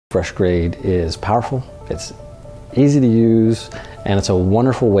FreshGrade is powerful, it's easy to use, and it's a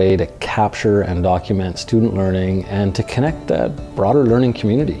wonderful way to capture and document student learning and to connect that broader learning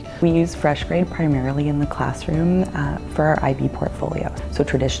community. We use FreshGrade primarily in the classroom for our IB portfolio. So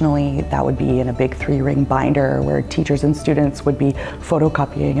traditionally that would be in a big 3-ring binder where teachers and students would be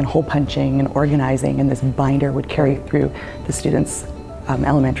photocopying and hole punching and organizing, and this binder would carry through the students'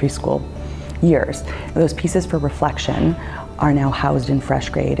 elementary school years. Those pieces for reflection are now housed in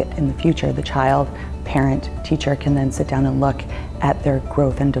FreshGrade. In the future, the child, parent, teacher can then sit down and look at their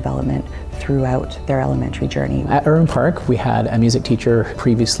growth and development throughout their elementary journey. At Irwin Park, we had a music teacher.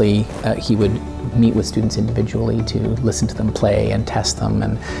 Previously, he would meet with students individually to listen to them play and test them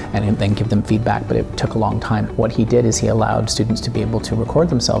and then give them feedback, but it took a long time. What he did is he allowed students to be able to record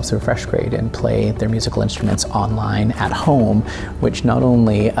themselves through FreshGrade and play their musical instruments online at home, which not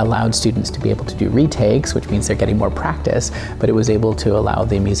only allowed students to be able to do retakes, which means they're getting more practice, but it was able to allow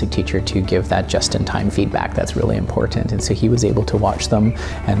the music teacher to give that just-in-time feedback. That's really important. And so he was able to watch them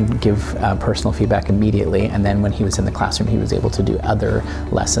and give personal feedback immediately, and then when he was in the classroom he was able to do other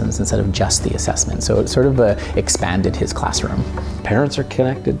lessons instead of just the assessment. So it sort of expanded his classroom. Parents are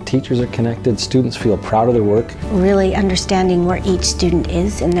connected, teachers are connected, students feel proud of their work. Really understanding where each student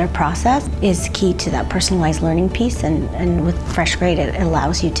is in their process is key to that personalized learning piece, and with FreshGrade it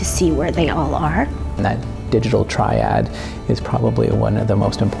allows you to see where they all are. And that digital triad is probably one of the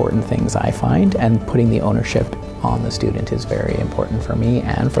most important things I find, and putting the ownership on the student is very important for me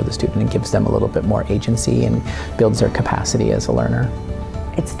and for the student. It gives them a little bit more agency and builds their capacity as a learner.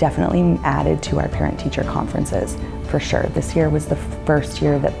 It's definitely added to our parent-teacher conferences, for sure. This year was the first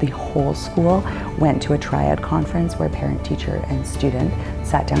year that the whole school went to a triad conference where parent, teacher, and student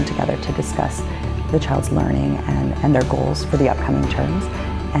sat down together to discuss the child's learning and their goals for the upcoming terms.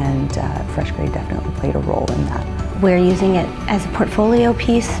 And FreshGrade definitely played a role in that. We're using it as a portfolio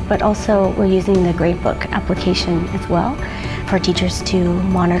piece, but also we're using the gradebook application as well for teachers to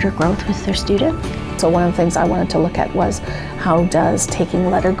monitor growth with their students. So one of the things I wanted to look at was how does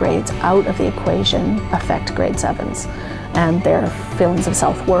taking letter grades out of the equation affect grade 7s and their feelings of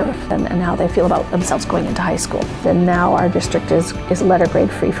self-worth and how they feel about themselves going into high school. And now our district is letter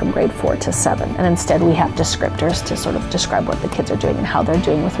grade free from grade 4 to 7, and instead we have descriptors to sort of describe what the kids are doing and how they're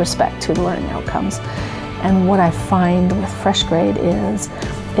doing with respect to the learning outcomes. And what I find with FreshGrade is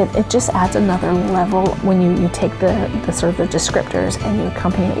it just adds another level when you take the sort of the descriptors and you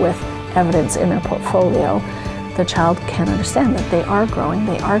accompany it with evidence in their portfolio. The child can understand that they are growing,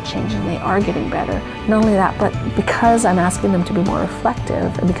 they are changing, they are getting better. Not only that, but because I'm asking them to be more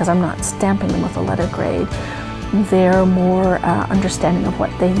reflective and because I'm not stamping them with a letter grade, they're more understanding of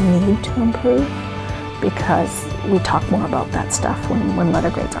what they need to improve, because we talk more about that stuff when letter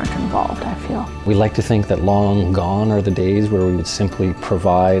grades aren't involved, I feel. We like to think that long gone are the days where we would simply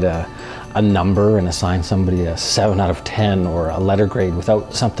provide a number and assign somebody a 7 out of 10 or a letter grade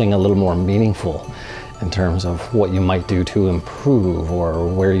without something a little more meaningful in terms of what you might do to improve or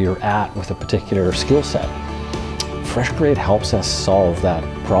where you're at with a particular skill set. FreshGrade helps us solve that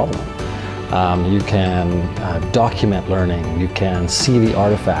problem. You can document learning, you can see the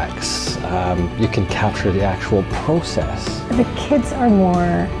artifacts, you can capture the actual process. The kids are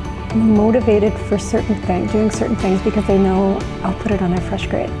more motivated for certain things, doing certain things because they know I'll put it on their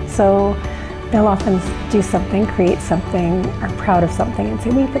FreshGrade. So they'll often do something, create something, are proud of something and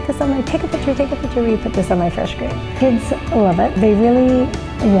say, will you put this on my, take a picture, will you put this on my FreshGrade? Kids love it. They really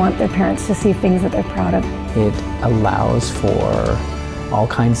want their parents to see things that they're proud of. It allows for all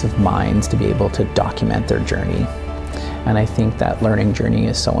kinds of minds to be able to document their journey. And I think that learning journey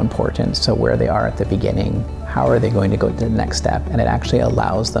is so important. So where they are at the beginning, how are they going to go to the next step? And it actually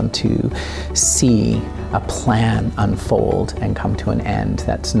allows them to see a plan unfold and come to an end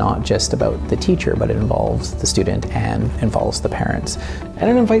that's not just about the teacher, but it involves the student and involves the parents. And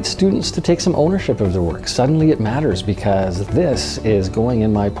it invites students to take some ownership of their work. Suddenly it matters because this is going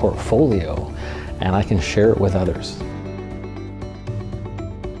in my portfolio and I can share it with others.